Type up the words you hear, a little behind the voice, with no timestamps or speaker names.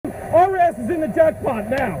ass is in the jackpot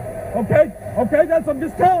now. Okay? Okay, I'm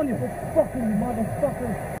just telling you. Fucking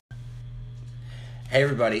motherfucker. Hey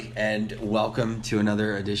everybody, and welcome to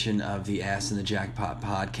another edition of the Ass in the Jackpot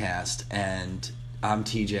podcast. And I'm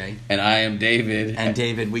TJ. And I am David. And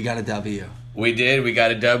David, we got a W. We did. We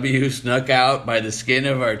got a W snuck out by the skin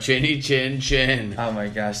of our chinny chin chin. Oh my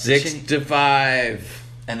gosh. 6-5.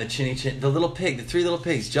 And the chinny chin, the little pig, the three little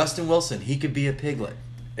pigs. Justin Wilson, he could be a piglet.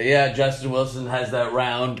 Yeah, Justin Wilson has that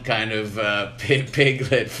round kind of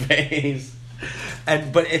piglet face.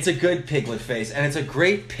 But it's a good piglet face, and it's a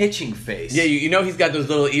great pitching face. Yeah, you know he's got those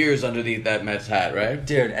little ears underneath that Mets hat, right?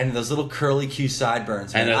 Dude, and those little curly Q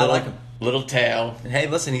sideburns. Man. And I like him. Little tail. Hey,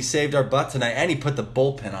 listen, he saved our butt tonight, and he put the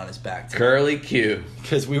bullpen on his back, too. Curly Q.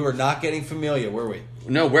 Because we were not getting Familia, were we?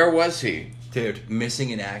 No, where was he? Dude,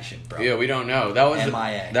 missing in action, bro. Yeah, we don't know. That was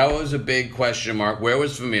MIA. That was a big question mark. Where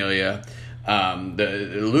was Familia?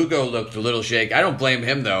 The Lugo looked a little shaky. I don't blame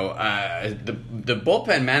him though. The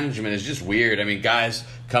bullpen management is just weird. I mean, guys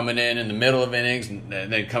coming in the middle of innings and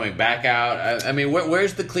then coming back out. I mean,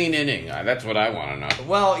 where's the clean inning? That's what I want to know.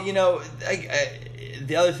 Well, you know,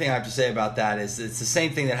 the other thing I have to say about that is it's the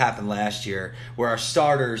same thing that happened last year, where our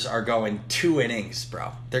starters are going 2 innings,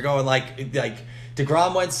 bro. They're going like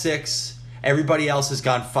DeGrom went 6. Everybody else has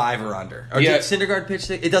gone 5 or under. Or did Syndergaard pitch?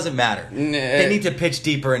 It doesn't matter. They need to pitch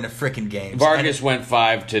deeper into frickin' games. Vargas went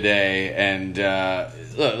 5 today, and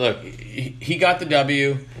look, he got the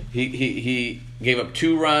W. He gave up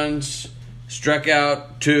 2 runs, struck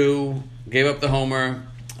out 2, gave up the homer,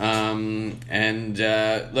 and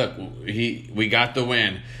look, we got the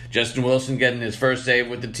win. Justin Wilson getting his first save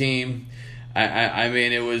with the team. I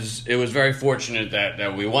mean, it was very fortunate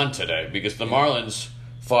that we won today because the Marlins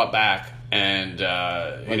fought back. And,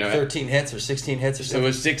 13 hits or 16 hits or something? It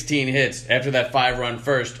was 16 hits after that 5-run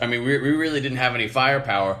first. I mean, we really didn't have any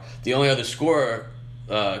firepower. The only other score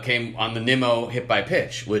came on the Nimmo hit by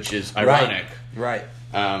pitch, which is ironic. Right.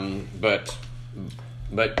 But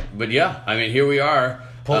yeah, I mean, here we are.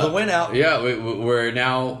 Pull the win out. Yeah, we're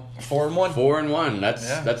now 4-1. 4-1.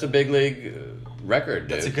 That's a big league record,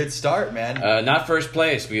 dude. That's a good start, man. Not first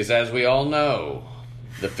place, because as we all know,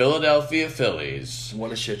 the Philadelphia Phillies.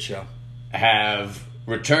 What a shit show. Have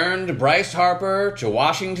returned Bryce Harper to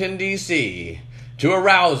Washington, D.C. to a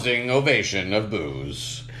rousing ovation of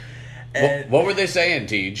boos. What were they saying,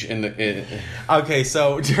 Tej? Okay,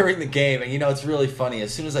 so during the game, and it's really funny,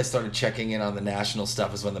 as soon as I started checking in on the national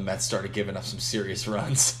stuff is when the Mets started giving up some serious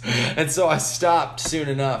runs. And so I stopped soon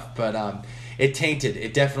enough, but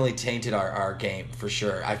it definitely tainted our game, for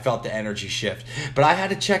sure. I felt the energy shift. But I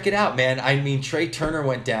had to check it out, man. I mean, Trey Turner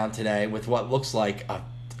went down today with what looks like a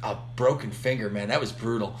broken finger, man. That was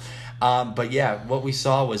brutal. But yeah, what we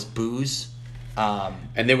saw was boos.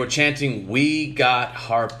 And they were chanting, "We got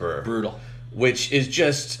Harper." Brutal. Which is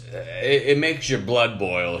just, it makes your blood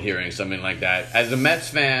boil hearing something like that. As a Mets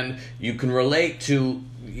fan, you can relate to,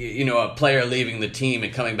 a player leaving the team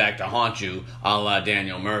and coming back to haunt you, a la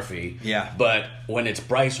Daniel Murphy. Yeah. But when it's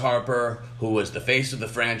Bryce Harper, who was the face of the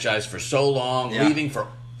franchise for so long, leaving for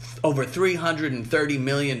over $330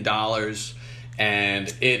 million, and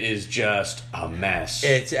it is just a mess.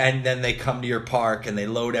 And then they come to your park and they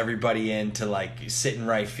load everybody in to sit in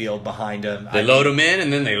right field behind them. They load them in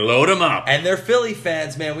and then they load them up. And they're Philly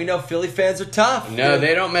fans, man. We know Philly fans are tough. No,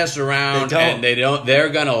 they don't mess around. They don't. And they're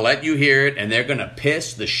gonna let you hear it, and they're gonna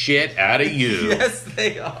piss the shit out of you. Yes,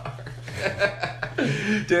 they are.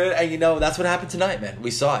 Dude, and that's what happened tonight, man. We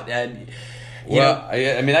saw it, and.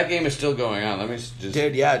 I mean, that game is still going on. Let me just...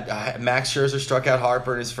 Dude, yeah, Max Scherzer struck out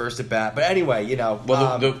Harper in his first at-bat. But anyway,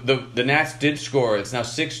 Well, the Nats did score. It's now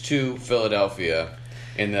 6-2 Philadelphia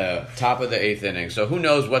in the top of the 8th inning. So who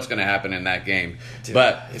knows what's going to happen in that game. Dude,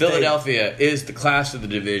 but Philadelphia is the class of the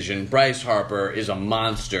division. Bryce Harper is a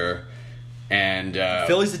monster. And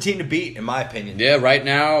Philly's the team to beat, in my opinion. Yeah, right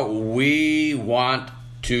now we want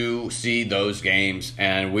to see those games,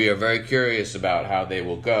 and we are very curious about how they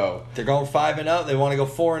will go. They're going 5-0. They want to go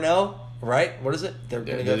 4-0, right? What is it? They're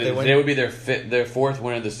going to go. They would be their 4th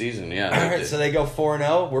win of the season. Yeah. All right, so they go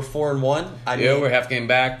 4-0. We're 4-1. We're half game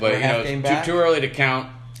back, but too early to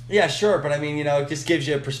count. Yeah, sure, but I mean, it just gives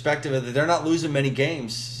you a perspective of that they're not losing many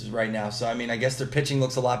games right now. So I mean, I guess their pitching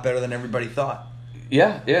looks a lot better than everybody thought.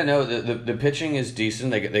 Yeah, no, the pitching is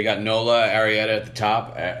decent. They got Nola, Arrieta at the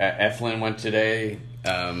top. Eflin went today.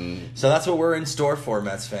 So that's what we're in store for,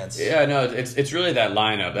 Mets fans. Yeah, no, it's really that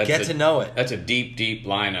lineup. Get to know it. That's a deep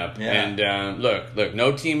lineup. Yeah. And look,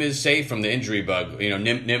 no team is safe from the injury bug.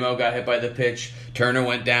 Nimmo got hit by the pitch. Turner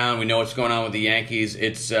went down. We know what's going on with the Yankees.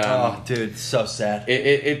 It's oh, dude, so sad.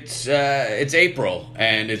 It's April,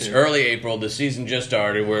 and it's early April. The season just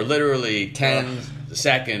started. We're literally 10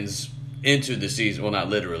 seconds into the season. Well, not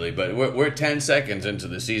literally, but we're 10 seconds into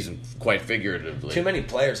the season, quite figuratively. Too many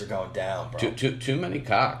players are going down, bro. Too many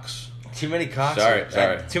cocks. Too many cocks.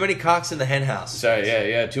 Sorry. Too many cocks in the hen house. Sorry,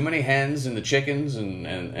 yeah. Too many hens and the chickens,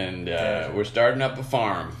 and we're starting up a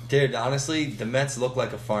farm. Dude, honestly, the Mets look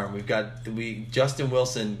like a farm. Justin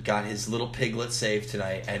Wilson got his little piglet saved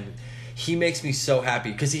tonight, and he makes me so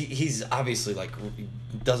happy because he's obviously like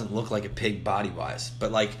doesn't look like a pig body wise,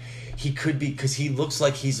 but like he could be because he looks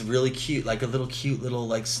like he's really cute, like a little cute little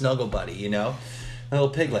like snuggle buddy, you know. A little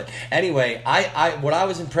piglet. Anyway, what I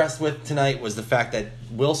was impressed with tonight was the fact that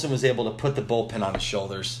Wilson was able to put the bullpen on his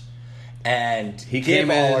shoulders, and he give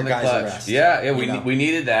came all in our the guys clutch. a rest. Yeah, we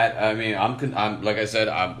needed that. I mean, I'm like I said,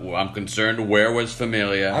 I'm concerned. Where was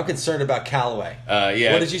Familia? I'm concerned about Callaway.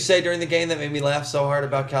 Yeah. What did you say during the game that made me laugh so hard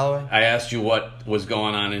about Callaway? I asked you what was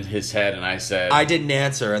going on in his head, and I said I didn't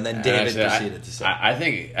answer, and then David proceeded to say, I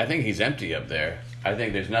think he's empty up there. I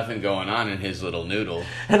think there's nothing going on in his little noodle.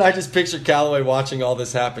 And I just picture Callaway watching all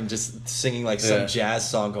this happen, just singing like some jazz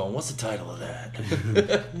song, going, "What's the title of that?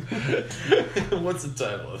 What's the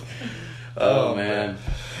title of?" Oh man,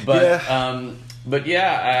 but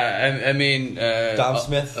yeah, I mean, Dom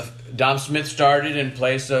Smith. Dom Smith started in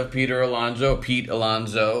place of Pete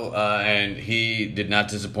Alonso, and he did not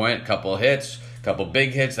disappoint. A couple hits, couple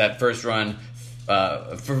big hits. That first run,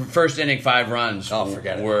 first inning, 5 runs. Oh,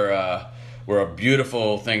 forget it. Were a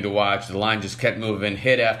beautiful thing to watch. The line just kept moving,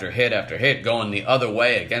 hit after hit after hit, going the other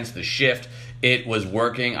way against the shift. It was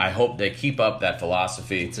working. I hope they keep up that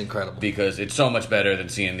philosophy. It's incredible. Because it's so much better than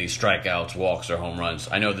seeing these strikeouts, walks, or home runs.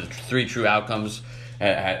 I know the 3 true outcomes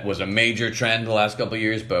was a major trend the last couple of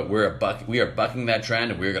years, but we are bucking that trend,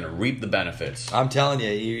 and we're going to reap the benefits. I'm telling you,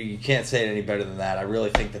 you can't say it any better than that. I really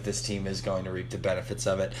think that this team is going to reap the benefits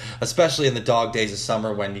of it, especially in the dog days of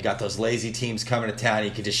summer when you got those lazy teams coming to town. You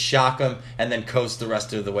can just shock them and then coast the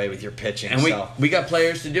rest of the way with your pitching. And we got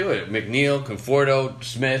players to do it. McNeil, Conforto,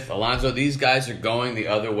 Smith, Alonso, these guys are going the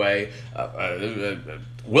other way.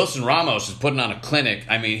 Wilson Ramos is putting on a clinic.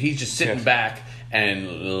 I mean, he's just sitting back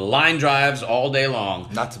and line drives all day long.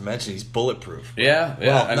 Not to mention he's bulletproof. Yeah.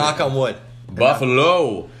 Well, knock on wood.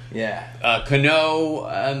 Buffalo. Yeah. Cano,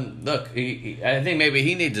 look, I think maybe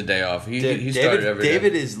he needs a day off. He started every day.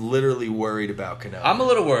 David is literally worried about Cano. I'm a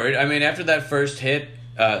little worried. I mean, after that first hit,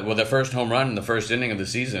 the first home run in the first inning of the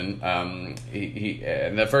season, and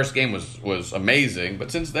the first game was amazing.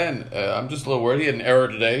 But since then, I'm just a little worried. He had an error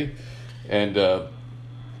today, and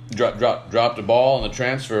dropped a ball on the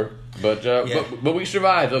transfer. But we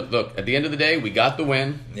survived. Look. At the end of the day, we got the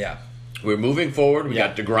win. Yeah. We're moving forward. We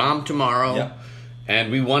got DeGrom tomorrow, and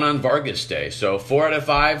we won on Vargas Day. So 4 out of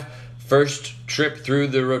 5. First trip through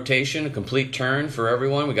the rotation, a complete turn for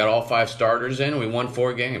everyone. We got all 5 starters in, and we won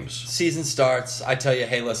 4 games. Season starts. I tell you,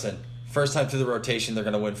 hey, listen. First time through the rotation, they're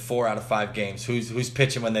going to win 4 out of 5 games. Who's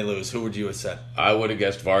pitching when they lose? Who would you have said? I would have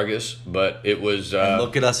guessed Vargas, but it was. And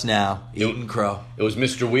look at us now, eating crow. It was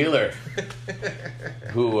Mr. Wheeler,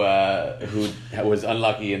 who was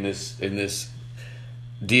unlucky in this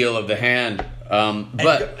deal of the hand.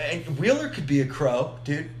 But and Wheeler could be a crow,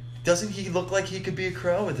 dude. Doesn't he look like he could be a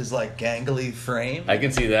crow with his like gangly frame? I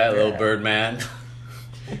can see that little bird man,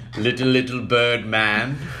 little bird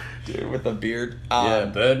man. Dude, with a beard.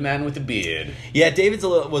 Birdman with a beard. Yeah, David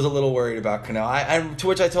was a little worried about Cano. To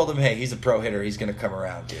which I told him, hey, he's a pro hitter. He's going to come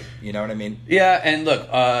around, dude. You know what I mean? Yeah, and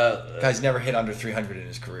look. Guy's never hit under 300 in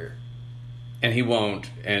his career. And he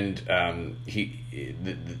won't. And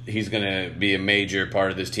he's going to be a major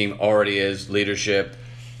part of this team. Already is. Leadership.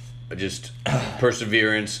 Just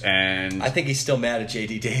perseverance, and I think he's still mad at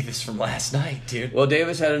J.D. Davis from last night, dude. Well,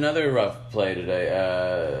 Davis had another rough play today.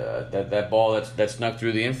 That ball that snuck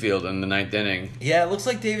through the infield in the 9th inning. Yeah, it looks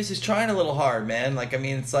like Davis is trying a little hard, man. Like, I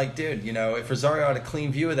mean, it's like, dude, you know, if Rosario had a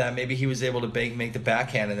clean view of that, maybe he was able to make the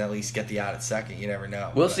backhand and at least get the out at second. You never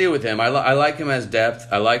know. We'll see with him. I like him as depth.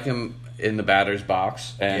 I like him in the batter's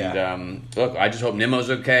box. And look, I just hope Nimmo's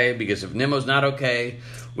okay, because if Nimmo's not okay,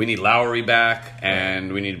 we need Lowry back,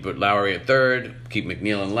 and we need to put Lowry at third, keep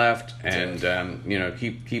McNeil in left, and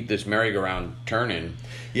keep this merry-go-round turning.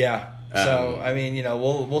 Yeah. So I mean, you know,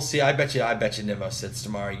 we'll see. I bet you Nimmo sits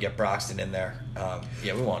tomorrow. You get Broxton in there.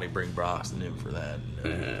 We want to bring Broxton in for that.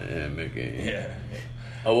 Yeah.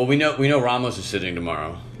 Oh well, we know Ramos is sitting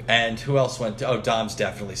tomorrow. And who else went? Dom's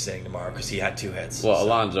definitely sitting tomorrow because he had 2 hits. Well,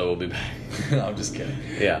 Alonso will be back. No, I'm just kidding.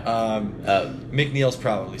 Yeah. McNeil's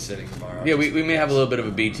probably sitting tomorrow. Yeah, we may have a little bit of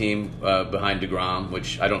a B team behind DeGrom,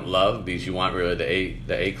 which I don't love because you want really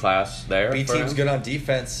the A class there. B team's good on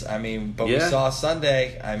defense. I mean, but we saw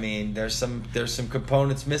Sunday. I mean, there's some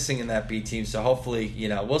components missing in that B team. So hopefully,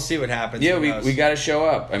 we'll see what happens. Yeah, we got to show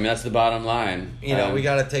up. I mean, that's the bottom line. We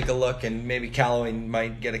got to take a look, and maybe Callaway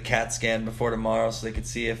might get a CAT scan before tomorrow, so they could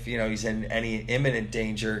see if he's in any imminent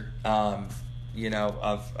danger.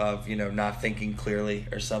 Of not thinking clearly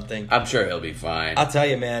or something. I'm sure he'll be fine. I'll tell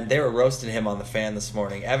you, man, they were roasting him on the fan this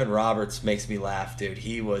morning. Evan Roberts makes me laugh, dude.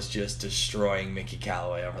 He was just destroying Mickey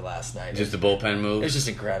Callaway over last night. Just the bullpen move. It was just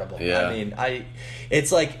incredible. Yeah. I mean,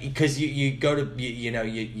 it's like because you go to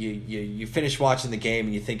you finish watching the game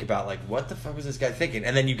and you think about like what the fuck was this guy thinking,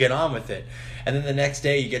 and then you get on with it, and then the next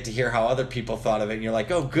day you get to hear how other people thought of it, and you're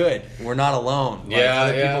like, oh, good, we're not alone. Like,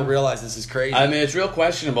 other people realize this is crazy. I mean, it's real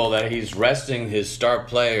questionable that he's resting his star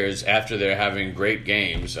players after they're having great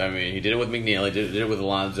games. I mean, he did it with McNeil, he did it with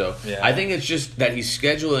Alonso. Yeah. I think it's just that he's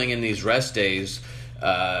scheduling in these rest days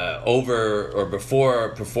over or before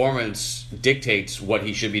performance dictates what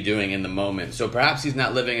he should be doing in the moment. So perhaps he's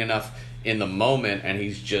not living enough in the moment and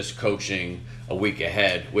he's just coaching a week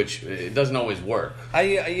ahead, which it doesn't always work.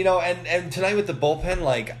 And tonight with the bullpen,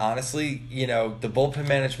 like honestly, the bullpen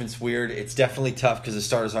management's weird. It's definitely tough because the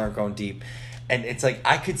starters aren't going deep. And it's like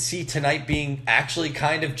I could see tonight being actually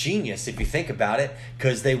kind of genius if you think about it,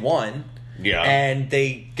 because they won. Yeah. And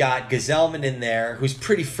they got Gazelman in there, who's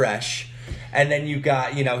pretty fresh. And then you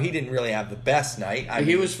got, he didn't really have the best night.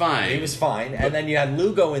 He was fine. He was fine. And then you had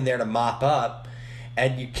Lugo in there to mop up.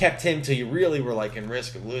 And you kept him till you really were like in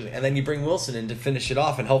risk of losing. And then you bring Wilson in to finish it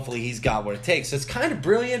off, and hopefully he's got what it takes. So it's kind of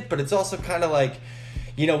brilliant, but it's also kind of like,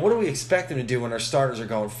 what do we expect him to do when our starters are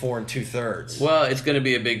going 4 2/3? Well, it's going to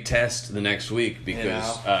be a big test the next week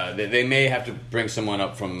because they may have to bring someone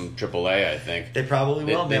up from AAA, I think. They probably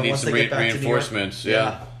will, They man. need once some they get back reinforcements, to New York.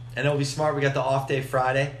 yeah. And it'll be smart. We got the off day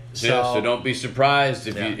Friday. So don't be surprised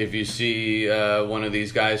if you see one of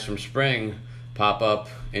these guys from spring pop up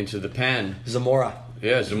into the pen. Zamora.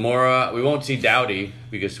 Yeah, Zamora. We won't see Dowdy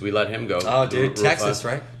because we let him go. Oh, dude, Texas,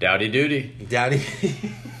 right? Dowdy duty. Dowdy.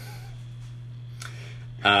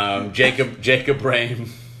 Jacob Brame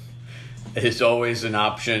is always an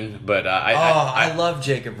option, but I love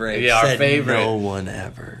Jacob Brame. Yeah, our favorite. No one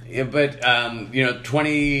ever. Yeah, but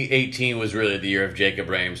 2018 was really the year of Jacob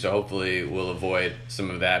Brame, so hopefully we'll avoid some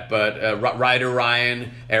of that. But Ryder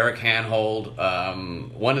Ryan, Eric Hanhold,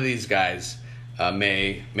 one of these guys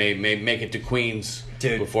may make it to Queens.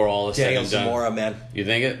 Dude, before all is said and done. Zamora, man. You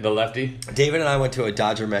think it? The lefty? David and I went to a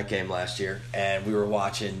Dodger Met game last year, and we were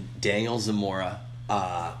watching Daniel Zamora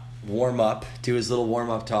warm up, do his little warm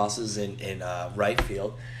up tosses in right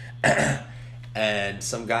field, and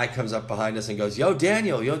some guy comes up behind us and goes, Yo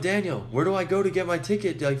Daniel, where do I go to get my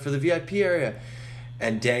ticket for the VIP area?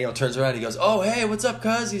 And Daniel turns around and he goes, Oh, hey, what's up,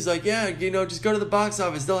 cuz? He's like, Yeah, just go to the box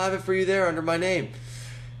office. They'll have it for you there under my name.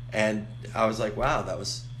 And I was like, wow, that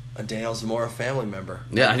was a Daniel Zamora family member.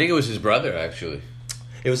 Yeah, I think it was his brother, actually.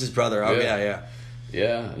 It was his brother. Oh, yeah.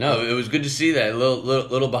 Yeah, no, it was good to see that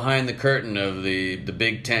little behind the curtain of the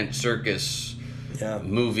big tent circus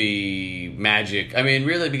movie magic. I mean,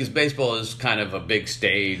 really, because baseball is kind of a big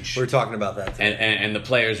stage. We were talking about that today. And the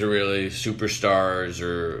players are really superstars.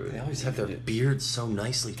 They always have their beards so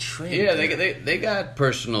nicely trimmed. Yeah, they got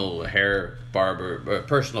personal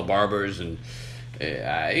barbers and.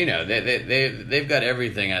 They've got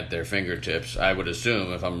everything at their fingertips. I would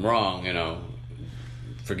assume. If I'm wrong,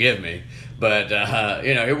 forgive me. But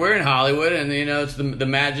we're in Hollywood, and it's the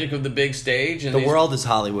magic of the big stage. And the world is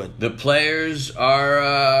Hollywood. The players are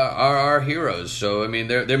our heroes. So I mean,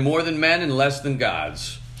 they're more than men and less than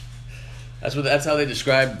gods. That's how they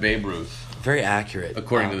describe Babe Ruth. Very accurate,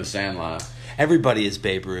 according to the Sandlot. Everybody is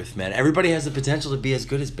Babe Ruth, man. Everybody has the potential to be as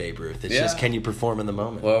good as Babe Ruth. It's just, can you perform in the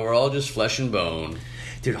moment? Well, we're all just flesh and bone.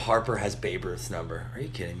 Dude, Harper has Babe Ruth's number. Are you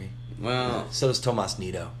kidding me? Well... So does Tomas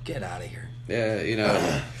Nido. Get out of here.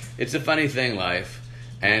 Yeah, it's a funny thing, life.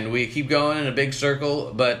 And we keep going in a big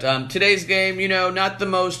circle. But today's game, not the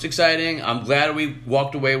most exciting. I'm glad we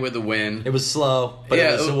walked away with a win. It was slow, but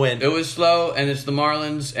it was a win. It was slow, and it's the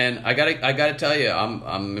Marlins. And I gotta tell you,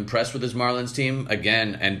 I'm impressed with this Marlins team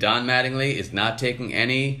again. And Don Mattingly is not taking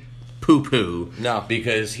any poo-poo. No.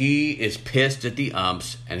 Because he is pissed at the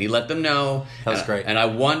umps, and he let them know. That was great. And I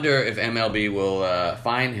wonder if MLB will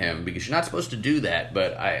fine him, because you're not supposed to do that,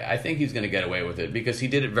 but I think he's going to get away with it, because he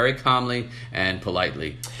did it very calmly and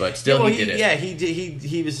politely. But still, he did it. Yeah,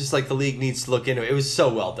 he was just like, the league needs to look into it. It was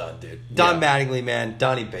so well done, dude. Don Mattingly, man.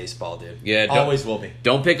 Donnie baseball, dude. Yeah, always will be.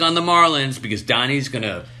 Don't pick on the Marlins, because Donnie's going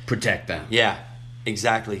to protect them. Yeah.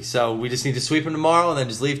 Exactly. So we just need to sweep him tomorrow and then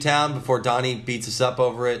just leave town before Donnie beats us up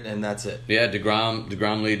over it, and that's it. Yeah,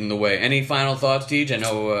 DeGrom leading the way. Any final thoughts, Tej? I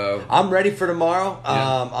know... I'm ready for tomorrow.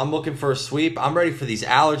 Yeah. I'm looking for a sweep. I'm ready for these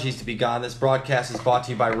allergies to be gone. This broadcast is brought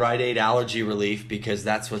to you by Rite Aid Allergy Relief, because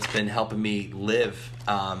that's what's been helping me live.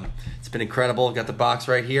 It's been incredible. I've got the box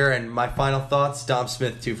right here. And my final thoughts, Dom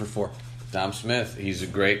Smith, 2 for 4. Dom Smith, he's a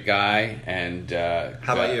great guy, and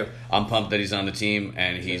how about you? I'm pumped that he's on the team,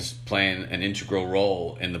 and he's playing an integral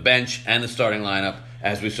role in the bench and the starting lineup,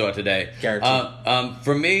 as we saw today. Guaranteed.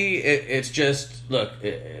 For me, it's just, look,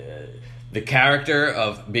 the character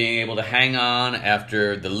of being able to hang on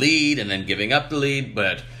after the lead and then giving up the lead,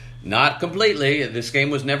 but not completely. This game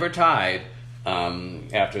was never tied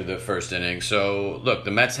after the first inning. So, look,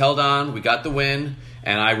 the Mets held on. We got the win,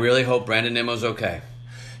 and I really hope Brandon Nimmo's okay.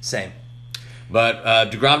 Same.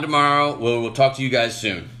 But DeGrom tomorrow. We'll talk to you guys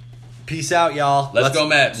soon. Peace out, y'all. Let's go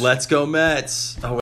Mets. Let's go Mets. Oh,